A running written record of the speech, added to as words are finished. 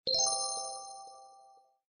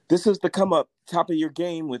This is the Come Up Top of Your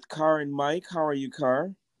Game with Car and Mike. How are you,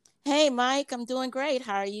 Car? Hey, Mike, I'm doing great.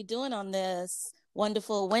 How are you doing on this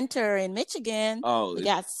wonderful winter in Michigan? Oh, We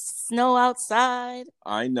got snow outside.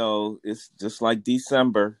 I know it's just like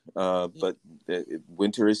December, Y- but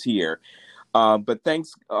winter is here. But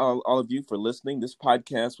thanks, all of you, for listening. This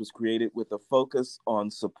podcast was created with a focus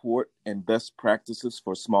on support and best practices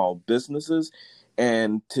for small businesses.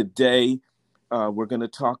 And today, we're going to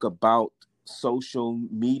talk about social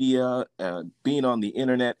media, being on the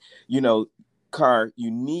internet. You know, Car, you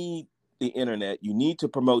need the internet. You need to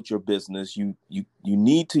promote your business. You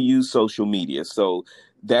need to use social media. So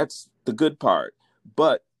that's the good part.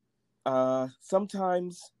 But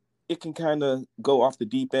sometimes it can kind of go off the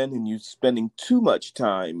deep end and you're spending too much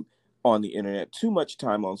time on the internet, too much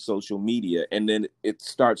time on social media, and then it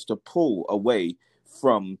starts to pull away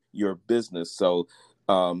from your business. So,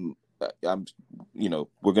 um, I'm,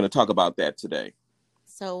 we're going to talk about that today.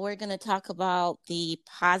 So, we're going to talk about the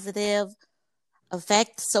positive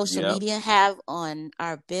effect social Yep. media have on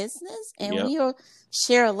our business, and Yep. we'll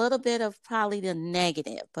share a little bit of probably the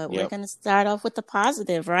negative, but we're Yep. going to start off with the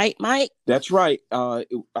positive, right, Mike? That's right. I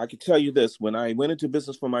can tell you this. When I went into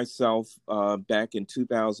business for myself back in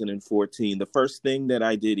 2014, the first thing that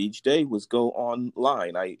I did each day was go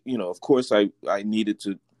online. Of course, I needed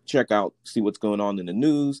to check out, see what's going on in the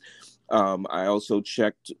news. I also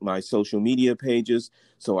checked my social media pages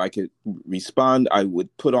so I could respond. I would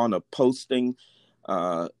put on a posting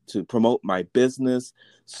to promote my business.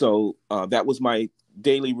 So that was my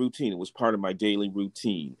daily routine. It was part of my daily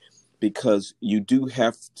routine because you do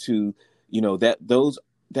have to,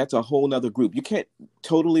 that's a whole nother group. You can't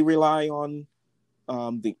totally rely on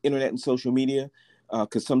the internet and social media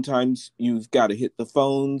because sometimes you've got to hit the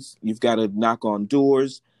phones, you've got to knock on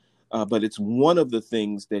doors. But it's one of the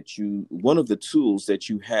tools that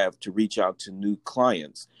you have to reach out to new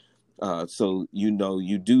clients. So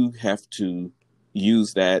you do have to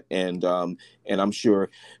use that, and I'm sure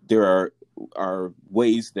there are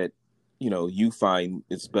ways that you find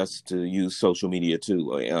it's best to use social media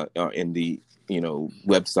too, in the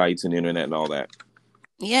websites and internet and all that.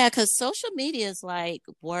 Yeah, because social media is like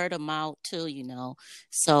word of mouth too,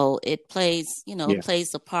 So it plays, Yeah.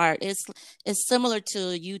 plays a part. It's similar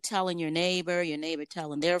to you telling your neighbor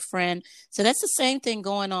telling their friend. So that's the same thing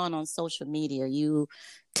going on social media. You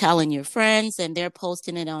telling your friends and they're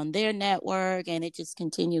posting it on their network and it just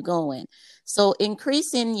continue going. So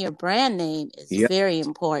increasing your brand name is Yeah. very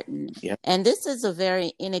important. Yeah. And this is a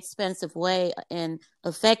very inexpensive way and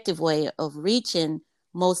effective way of reaching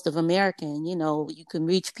most of American. You can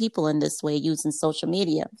reach people in this way using social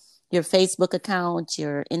media, your Facebook account,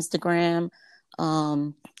 your Instagram,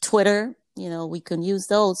 Twitter. We can use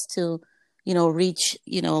those to, reach,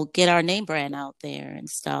 get our name brand out there and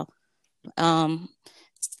stuff. Um,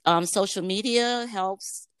 Social media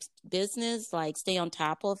helps business like stay on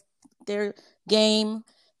top of their game.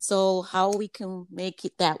 So how we can make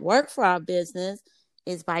that work for our business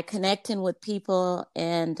is by connecting with people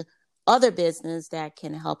and other business that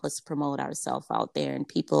can help us promote ourselves out there, and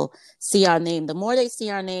people see our name. The more they see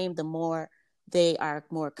our name, the more they are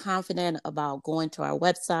more confident about going to our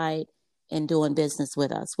website and doing business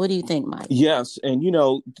with us. What do you think, Mike? Yes, and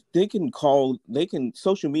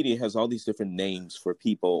social media has all these different names for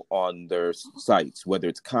people on their sites, whether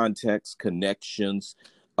it's contacts, connections,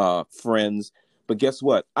 friends. But guess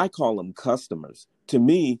what? I call them customers. To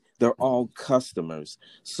me, they're all customers.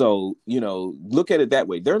 So, look at it that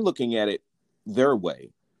way. They're looking at it their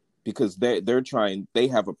way because they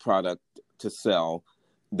have a product to sell.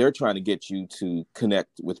 They're trying to get you to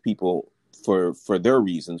connect with people for their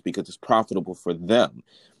reasons because it's profitable for them.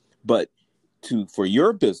 But for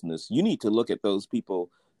your business, you need to look at those people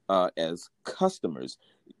as customers.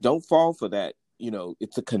 Don't fall for that.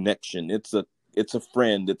 It's a connection. It's a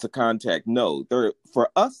friend. It's a contact. No, they're for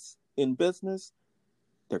us in business.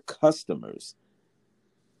 They're customers.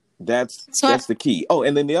 That's So I, that's the key. Oh,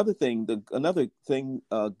 and then another thing,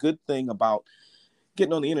 good thing about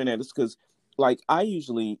getting on the internet is because, like, I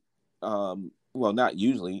usually, well, not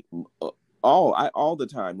usually, all the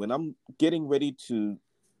time when I'm getting ready to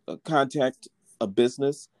contact a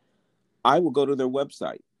business, I will go to their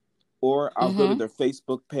website or I'll go to mm-hmm. their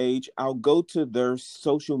Facebook page. I'll go to their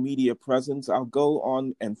social media presence. I'll go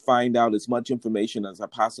on and find out as much information as I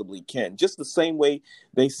possibly can. Just the same way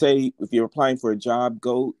they say if you're applying for a job,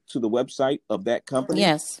 go to the website of that company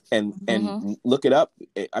Yes. Mm-hmm. and look it up.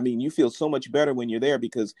 I mean, you feel so much better when you're there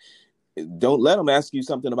because don't let them ask you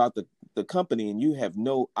something about the company and you have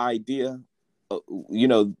no idea,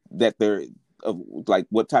 that they're like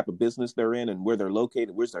what type of business they're in and where they're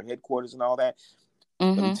located, where's their headquarters and all that.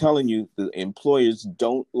 I'm telling you, the employers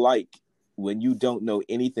don't like when you don't know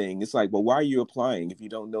anything. It's like, well, why are you applying if you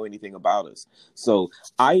don't know anything about us? So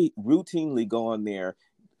I routinely go on there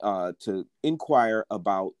to inquire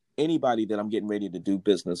about anybody that I'm getting ready to do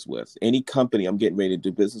business with, any company I'm getting ready to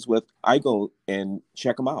do business with. I go and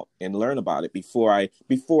check them out and learn about it before I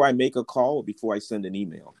make a call, or before I send an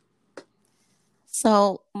email.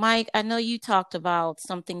 So, Mike, I know you talked about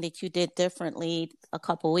something that you did differently a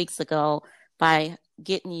couple weeks ago by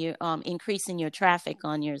getting your increasing your traffic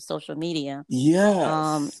on your social media.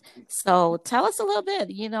 Yes. So tell us a little bit.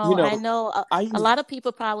 You I know, know I a lot of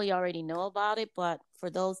people probably already know about it, but for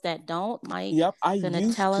those that don't, Mike, Yep,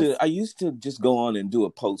 gonna tell us. I used to just go on and do a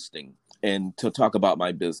posting and to talk about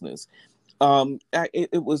my business.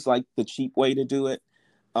 It was like the cheap way to do it.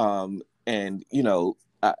 And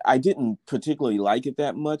I didn't particularly like it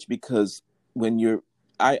that much, because when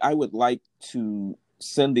I would like to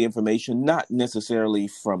send the information not necessarily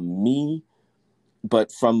from me,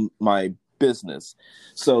 but from my business.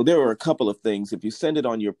 So there were a couple of things. If you send it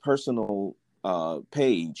on your personal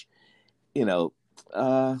page, you know,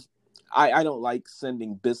 uh, I don't like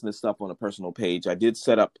sending business stuff on a personal page. I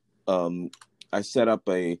set up a,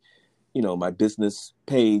 my business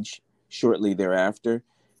page shortly thereafter,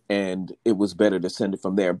 and it was better to send it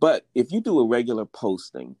from there. But if you do a regular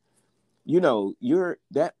posting,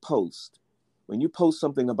 that post, when you post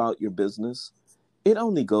something about your business, it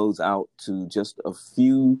only goes out to just a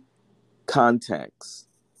few contacts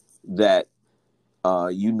that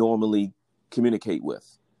you normally communicate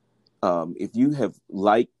with. If you have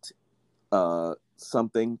liked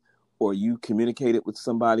something, or you communicated with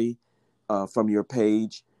somebody from your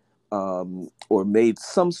page, or made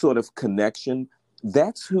some sort of connection,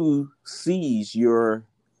 that's who sees your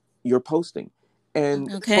posting.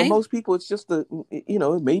 And for Okay. most people, it's just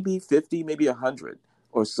maybe 50, maybe 100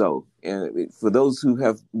 or so. And for those who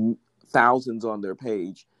have thousands on their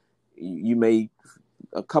page, you may,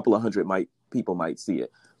 a couple of hundred people might see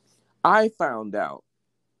it. I found out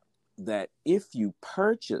that if you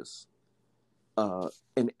purchase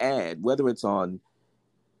an ad, whether it's on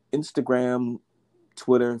Instagram,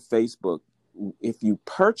 Twitter, Facebook, if you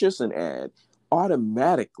purchase an ad,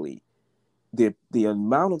 automatically the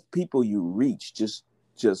amount of people you reach just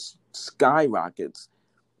skyrockets,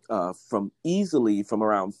 from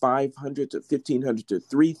around 500 to 1,500 to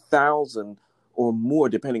 3,000 or more,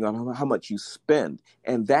 depending on how much you spend.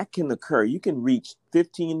 And that can occur. You can reach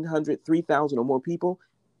 1,500, 3,000 or more people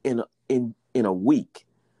in a week.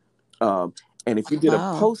 And if you did a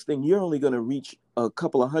Wow. posting, you're only going to reach a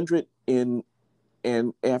couple of hundred in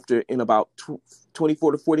about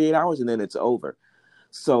 24 to 48 hours, and then it's over.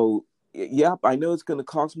 So, yep, I know it's going to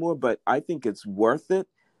cost more, but I think it's worth it,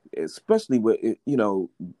 especially with,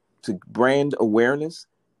 to brand awareness,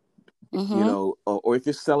 Mm-hmm. or if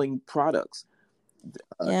you're selling products,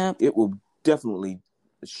 Yeah. it will definitely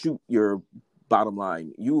shoot your bottom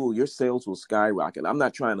line. Your sales will skyrocket. I'm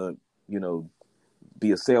not trying to,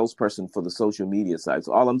 be a salesperson for the social media side.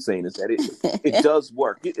 So all I'm saying is that it does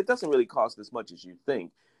work. It doesn't really cost as much as you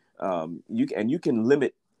think. You can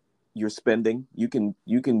limit your spending. You can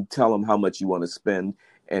tell them how much you want to spend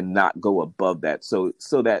and not go above that. So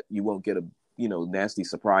that you won't get a nasty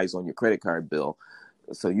surprise on your credit card bill.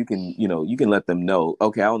 So you can let them know,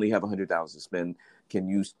 okay, I only have $100 to spend. Can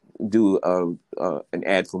you do an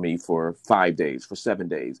ad for me for 5 days, for 7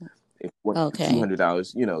 days? If Okay.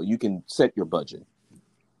 $200, you can set your budget.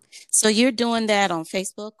 So you're doing that on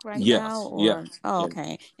Facebook right now, Yes, yeah, or oh, and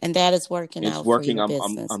okay, and that is working it's out for working. your I'm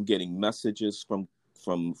business. I'm getting messages from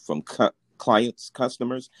clients,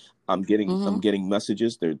 customers. I'm Mm-hmm. getting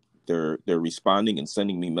messages. They're responding and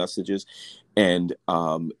sending me messages, and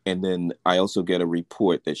then I also get a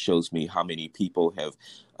report that shows me how many people have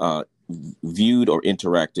viewed or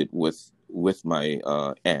interacted with my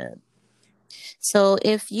ad. So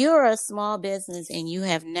if you're a small business and you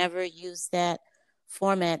have never used that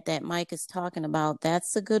format that Mike is talking about,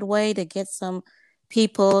 that's a good way to get some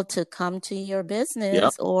people to come to your Yep.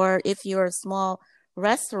 business. Or if you're a small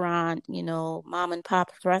restaurant, mom and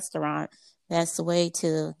pop restaurant, that's the way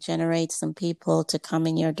to generate some people to come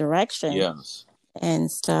in your direction Yes.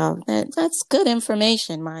 and stuff. That's good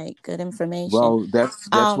information, Mike. Good information. Well, that's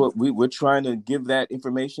Um, what we're trying to give, that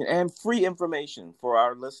information, and free information for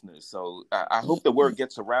our listeners. So I hope the word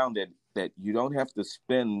gets around that you don't have to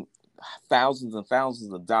spend thousands and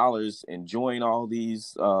thousands of dollars and join all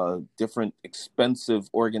these different expensive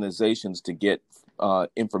organizations to get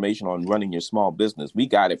information on running your small business. We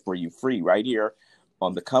got it for you free right here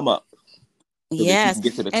on the Come Up, so that you yes, can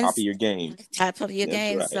get to the and top of your game. type of your That's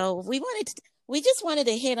game. right. So we just wanted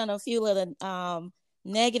to hit on a few of the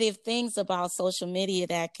negative things about social media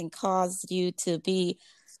that can cause you to be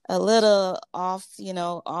a little off,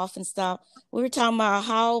 off and stuff. We were talking about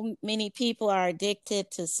how many people are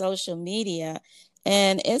addicted to social media,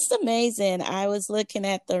 and it's amazing. I was looking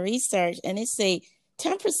at the research, and it say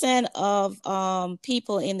 10% of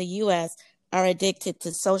people in the U.S. are addicted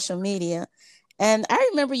to social media. And I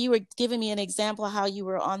remember you were giving me an example of how you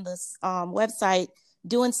were on this website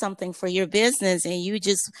doing something for your business, and you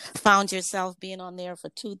just found yourself being on there for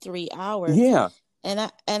 2-3 hours. Yeah. And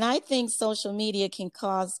I think social media can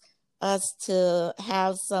cause us to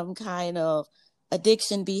have some kind of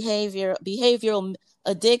behavioral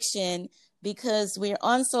addiction, because we're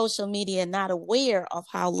on social media not aware of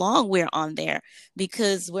how long we're on there,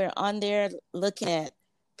 because we're on there looking at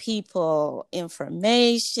people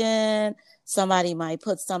information. Somebody might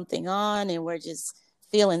put something on and we're just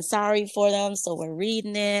feeling sorry for them, so we're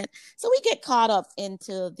reading it. So we get caught up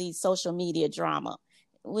into the social media drama.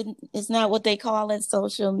 It's not what they call it,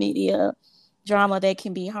 social media drama, that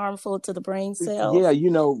can be harmful to the brain cells. Yeah,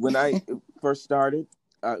 when I first started,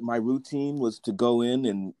 my routine was to go in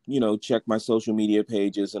and check my social media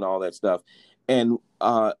pages and all that stuff. And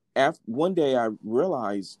one day I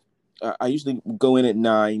realized I usually go in at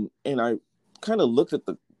 9, and I kind of looked at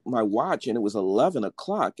my watch, and it was 11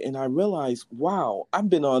 o'clock, and I realized, wow, I've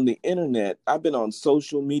been on the internet, I've been on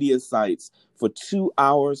social media sites for 2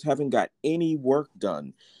 hours, haven't got any work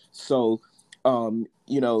done. So,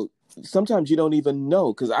 sometimes you don't even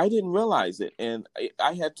know, because I didn't realize it, and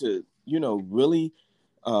I had to, really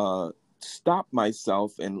stop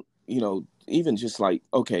myself, and even just like,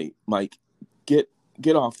 okay, Mike, get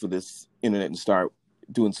off of this internet and start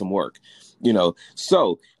doing some work.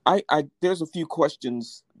 So I there's a few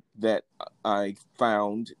questions that I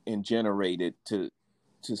found and generated to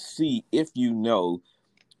see if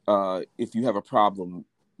if you have a problem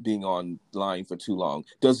being online for too long.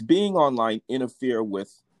 Does being online interfere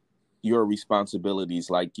with your responsibilities,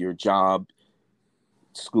 like your job,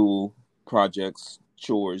 school, projects,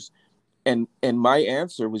 chores? And my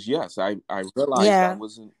answer was yes. I realized Yeah.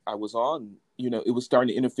 I was on, it was starting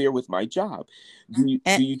to interfere with my job. Do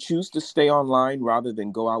And you choose to stay online rather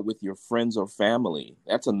than go out with your friends or family?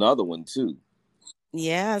 That's another one too.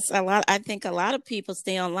 yes, I think a lot of people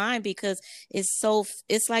stay online because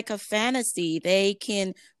it's like a fantasy. They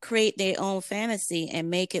can create their own fantasy and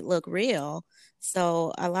make it look real.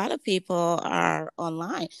 So a lot of people are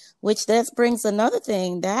online, which that brings another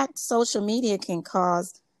thing, that social media can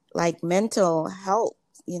cause like mental health,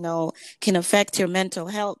 can affect your mental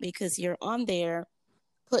health, because you're on there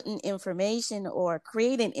putting information or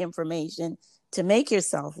creating information to make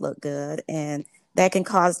yourself look good, and that can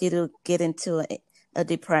cause you to get into a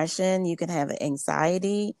depression. You can have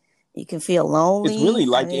anxiety, you can feel It's lonely. really I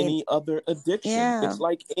like mean, any other addiction. yeah, It's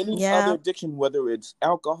like any other yeah, addiction, whether it's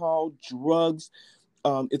alcohol, drugs.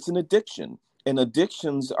 It's an addiction, and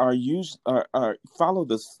addictions are used are follow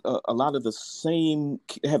this a lot of the same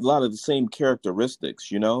have a lot of the same characteristics.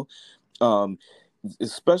 Um,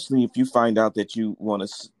 Especially if you find out that you want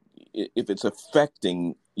to, if it's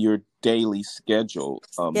affecting your daily schedule.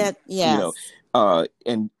 yeah, yes.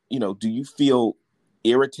 And do you feel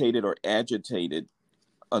irritated or agitated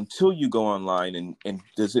until you go online, and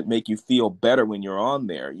does it make you feel better when you're on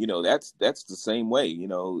there? That's the same way.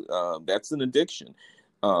 That's an addiction.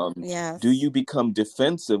 Do Yes. you become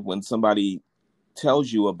defensive when somebody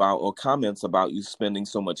tells you about or comments about you spending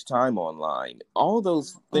so much time online? All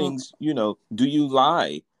those Mm. things. Do you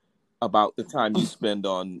lie about the time you spend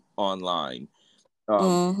online? But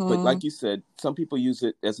Mm-hmm. like you said, some people use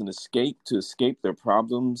it as an escape, to escape their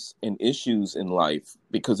problems and issues in life,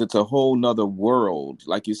 because it's a whole nother world.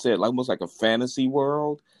 Like you said, almost like a fantasy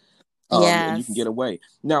world. And you can get Yes. away.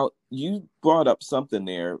 Now, you brought up something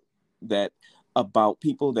there that about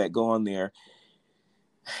people that go on there.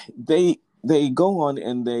 They go on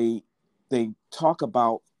and they talk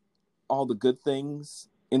about all the good things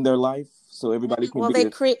in their life, so everybody can Well, be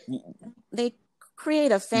they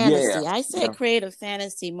create a yeah, fantasy. I say yeah. create a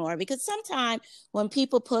fantasy more, because sometimes when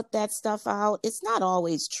people put that stuff out, it's not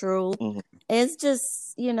always true. Mhm. It's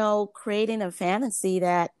just, creating a fantasy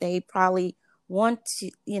that they probably want to,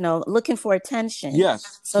 looking for attention.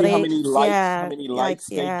 Yes. So See how they, many likes, how yeah, many like, likes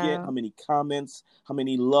they get, yeah. how many comments, how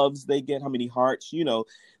many loves they get, how many hearts.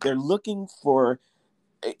 They're looking for,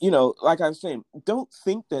 like I was saying, don't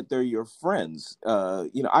think that they're your friends.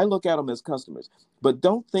 I look at them as customers, but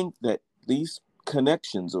don't think that these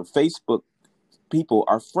connections or Facebook people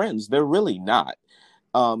are friends. They're really not.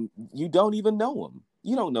 You don't even know them.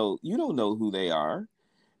 You don't know who they are.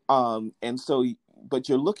 And so, but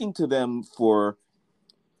you're looking to them for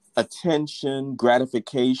attention,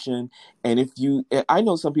 gratification. And I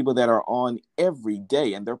know some people that are on every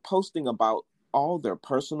day and they're posting about all their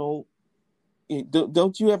personal.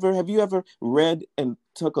 Don't you ever, have you ever read and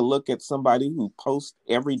took a look at somebody who posts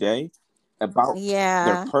every day about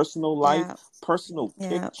their Yeah, personal life, yeah, personal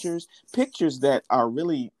yeah. pictures that are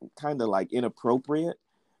really kind of like inappropriate?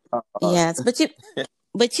 Uh, Yes,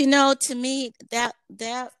 but to me that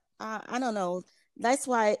I don't know. That's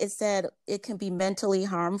why it said it can be mentally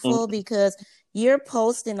harmful mhm. because you're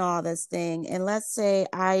posting all this thing, and let's say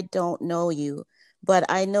I don't know you, but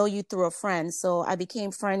I know you through a friend, so I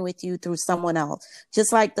became friend with you through someone else.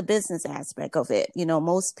 Just like the business aspect of it,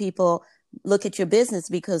 most people look at your business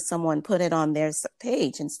because someone put it on their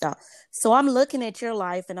page and stuff. So I'm looking at your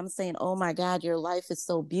life and I'm saying, "Oh my God, your life is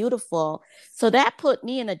so beautiful." So that put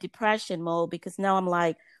me in a depression mode because now I'm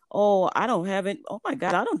like, oh, I don't have it. Oh my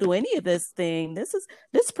God, I don't do any of this thing.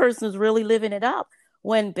 This person is really living it up.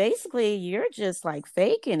 When basically you're just like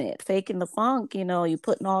faking it, faking the funk, you're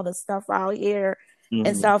putting all the stuff out here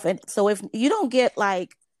and Mhm. stuff. And so if you don't get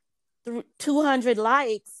like 200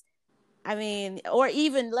 likes, I mean, or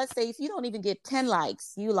even let's say if you don't even get 10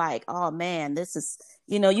 likes, you like, oh man, this is,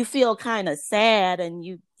 you feel kind of sad and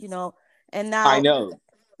and I now know.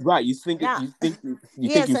 Right. now You think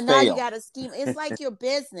yes, you and now you failed. got to scheme. It's like your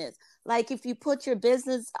business. Like if you put your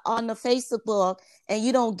business on the Facebook and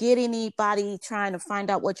you don't get anybody trying to find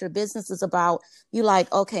out what your business is about, you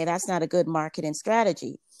like, okay, that's not a good marketing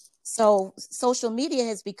strategy. So social media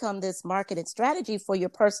has become this marketing strategy for your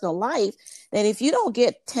personal life that if you don't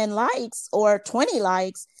get 10 likes or 20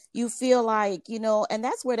 likes, you feel like, and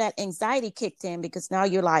that's where that anxiety kicked in because now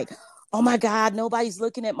you're like, oh my God, nobody's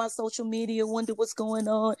looking at my social media, wonder what's going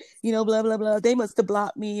on, blah, blah, blah. They must have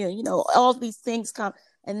blocked me. And, all these things come.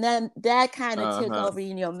 And then that kind of took Uh-huh. over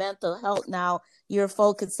in your mental health. Now you're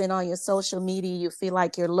focusing on your social media. You feel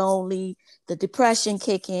like you're lonely, the depression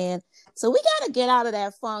kick in. So we got to get out of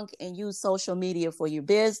that funk and use social media for your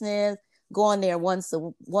business. Go on there once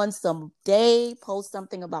a day, post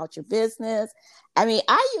something about your business. I mean,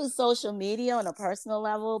 I use social media on a personal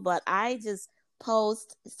level, but I just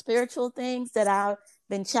post spiritual things that I've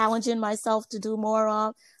been challenging myself to do more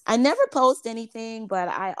of. I never post anything, but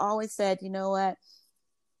I always said, you know what?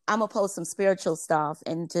 I'm going to post some spiritual stuff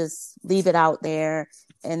and just leave it out there.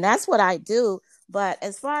 And that's what I do. But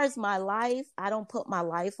as far as my life, I don't put my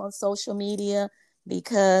life on social media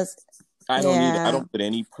because, I don't need. I yeah, don't put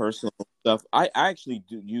any personal stuff. I actually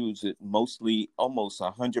do use it mostly, almost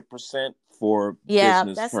 100% for yeah,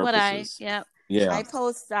 business that's what purposes. yeah, Yeah, I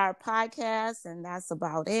post our podcast and that's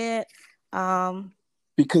about it. Um,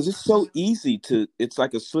 because it's so easy to. It's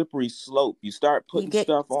like a slippery slope. You start you putting get,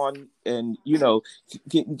 stuff on, and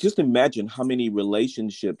just imagine how many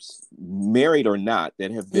relationships, married or not,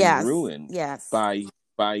 that have been yes, ruined yes,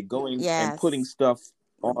 by going and putting yes. stuff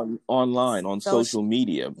online on So, social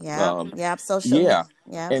media. yep, yep, social Yeah,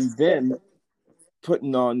 media, yep, and then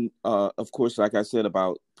putting on of course, like I said,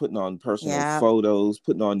 about putting on personal yep. photos,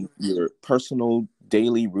 putting on your personal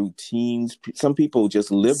daily routines. Some people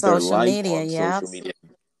just live their Social life media, on yep. social media.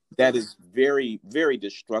 That is very, very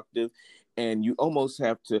destructive, and you almost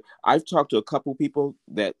have to. I've talked to a couple people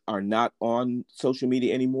that are not on social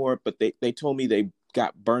media anymore, but they told me they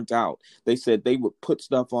got burnt out. They said they would put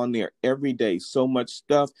stuff on there every day, so much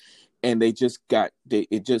stuff, and it just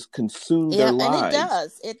consumed their Yeah, and it lives,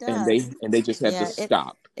 does. It and does. they just had to Yeah,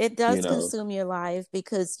 stop. it You does know, consume your life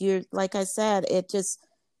because you're like I said, it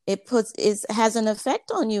has an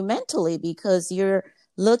effect on you mentally because you're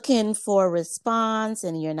looking for a response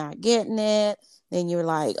and you're not getting it. Then you're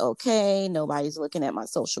like, okay, nobody's looking at my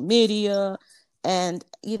social media. And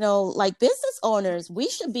like business owners, we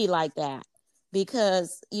should be like that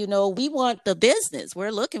because we want the business.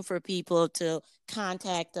 We're looking for people to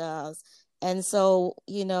contact us. And so,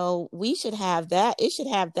 we should have that. It should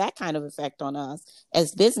have that kind of effect on us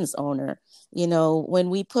as business owner. When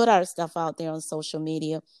we put our stuff out there on social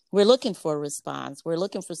media, we're looking for a response. We're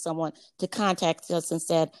looking for someone to contact us and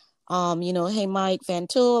said, hey, Mike Van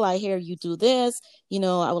Tool, I hear you do this.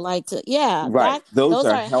 I would like to, yeah, right? Those those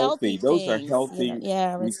are are healthy. healthy Those are things, healthy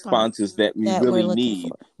yeah, response responses that we that we're really looking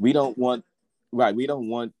for. need. We don't want, right? We don't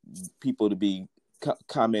want people to be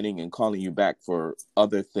commenting and calling you back for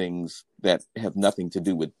other things that have nothing to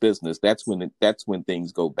do with business. That's when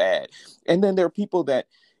things go bad. And then there are people that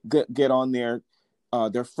get on there.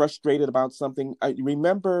 They're frustrated about something. I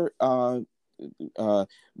remember uh,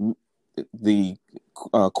 the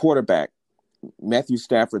quarterback, Matthew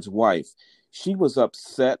Stafford's wife. She was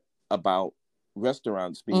upset about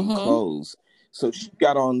restaurants being Mm-hmm. closed. So she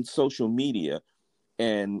got on social media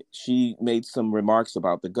and she made some remarks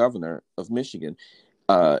about the governor of Michigan.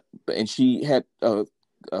 And she had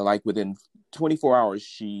like within 24 hours,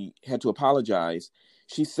 she had to apologize.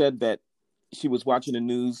 She said that she was watching the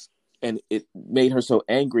news and it made her so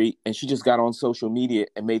angry, and she just got on social media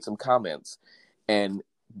and made some comments. And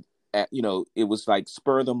it was like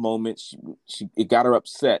spur of the moment. It got her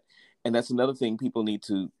upset, and that's another thing people need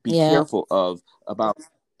to be Yeah. careful of about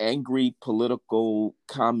angry political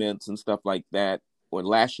comments and stuff like that, or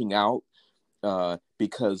lashing out,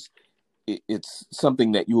 because it's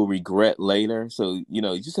something that you will regret later. So you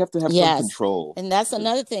just have to have some Yes. control. And that's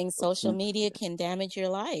another thing. Social media can damage your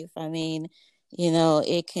life. I mean,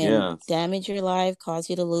 it can Yeah. damage your life, cause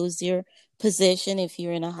you to lose your position if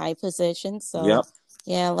you're in a high position. So, Yep.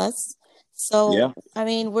 yeah, Yeah. I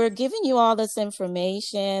mean, we're giving you all this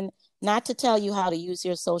information, not to tell you how to use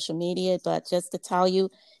your social media, but just to tell you,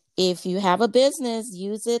 if you have a business,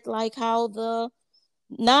 use it like how the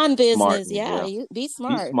Smart. non-business, yeah, Yeah. you be Be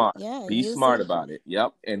smart. smart. Yeah, Be use it. smart about it.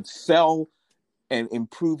 Yep. And sell and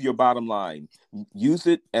improve your bottom line. Use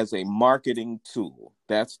it as a marketing tool.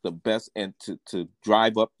 That's the best, and to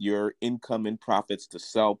drive up your income and profits, to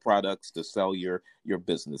sell products, to sell your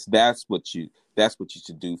business. That's what you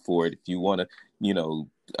should do for it. If you want to,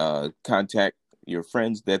 contact your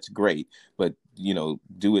friends, that's great. But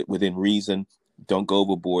do it within reason. Don't go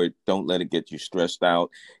overboard. Don't let it get you stressed out,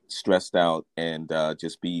 and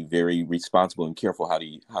just be very responsible and careful how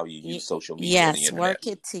you use social media and the Yes, internet. work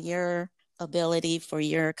it to your ability for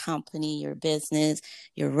your company, your business,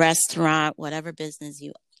 your restaurant, whatever business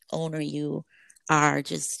owner you are.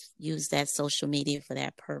 Just use that social media for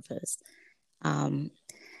that purpose. Um,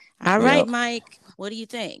 all right, Yeah. Mike, what do you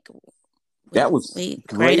think? That was Great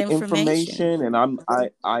great information. information,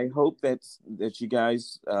 and I hope that you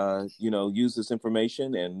guys use this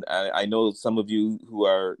information, and I know some of you who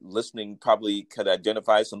are listening probably could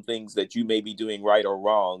identify some things that you may be doing right or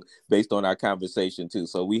wrong based on our conversation too.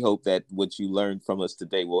 So we hope that what you learned from us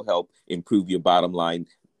today will help improve your bottom line.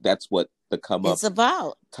 That's what the come up It's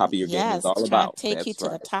about, top of your game is yes, all trying to about. take you That's to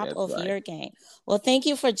right. the top That's of right. your game. Well, thank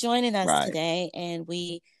you for joining us Right. today.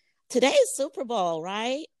 Today is Super Bowl,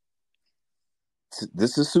 right?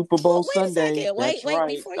 This is Super Well, Bowl wait a Sunday. second. That's Wait,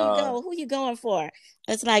 right. before you go, who you going for?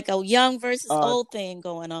 It's like a young versus Uh, old thing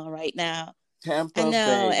going on right now. I Tampa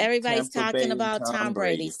know Bay, everybody's Tampa Bay, talking and about Tom Tom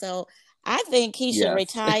Brady. Brady. So I think he should Yes.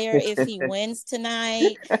 retire if he wins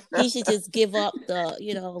tonight. He should just give up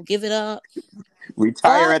give it up.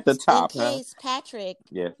 Retire But at the in top, huh? case Patrick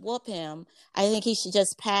Yeah. whoop him, I think he should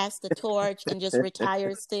just pass the torch and just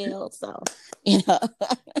retire still. So, you know.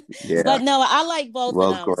 Yeah. But no, I like both of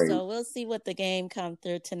Well, them. great. So we'll see what the game comes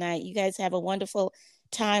through tonight. You guys have a wonderful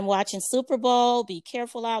time watching Super Bowl. Be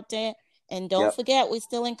careful out there. And don't Yep. forget, we're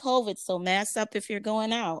still in COVID. So mask up if you're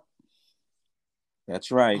going out.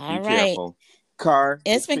 That's right. Be All right. careful. Car,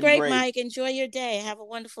 It's it's been been great, great. Mike. Enjoy your day. Have a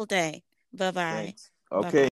wonderful day. Bye-bye. Thanks. Bye-bye. Okay.